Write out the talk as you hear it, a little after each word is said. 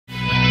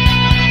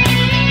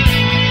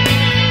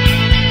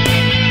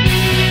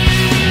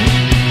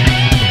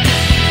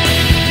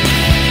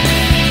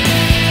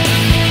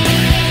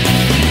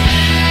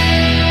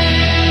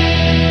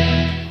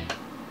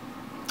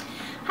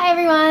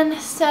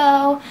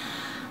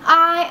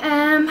I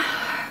am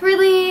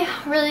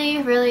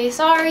really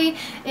sorry.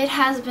 It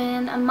has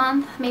been a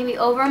month, maybe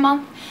over a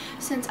month,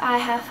 since I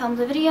have filmed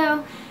a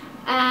video,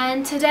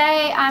 and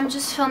today I'm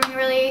just filming a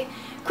really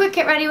quick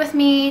get ready with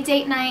me,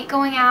 date night,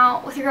 going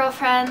out with your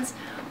girlfriends,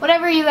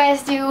 whatever you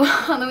guys do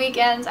on the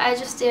weekends. I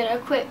just did a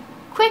quick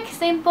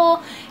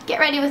simple get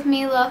ready with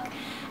me look,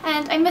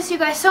 and I miss you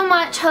guys so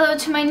much. Hello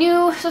to my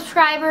new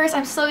subscribers.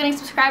 I'm still getting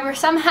subscribers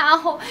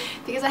somehow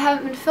because I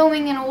haven't been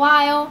filming in a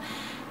while.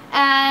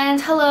 And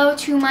hello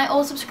to my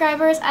old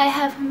subscribers. I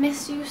have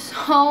missed you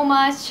so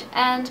much,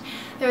 and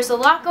there's a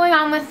lot going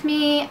on with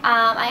me.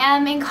 I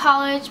am in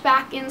college,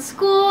 back in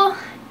school,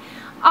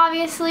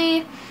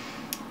 obviously,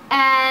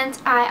 and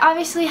I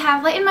obviously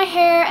have lightened my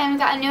hair and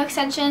gotten new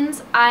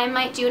extensions. I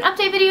might do an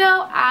update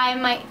video. I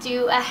might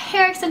do a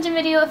hair extension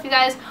video if you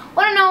guys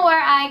want to know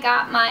where I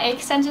got my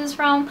extensions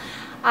from.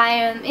 I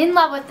am in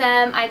love with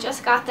them. I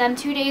just got them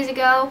 2 days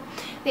ago.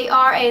 They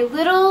are a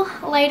little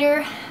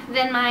lighter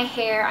than my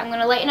hair. I'm going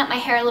to lighten up my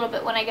hair a little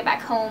bit when I get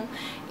back home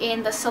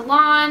in the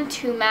salon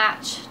to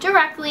match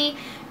directly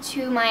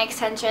to my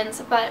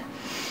extensions. But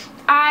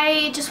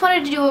I just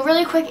wanted to do a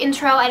really quick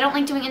intro. I don't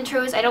like doing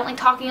intros. I don't like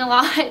talking a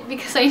lot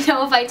because I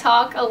know if I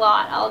talk a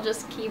lot, I'll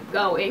just keep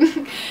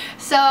going.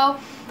 So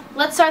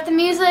let's start the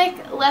music.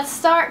 Let's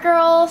start,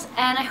 girls,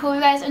 and I hope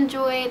you guys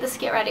enjoy this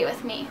get ready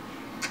with me.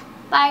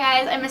 Bye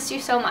guys, I missed you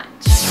so much.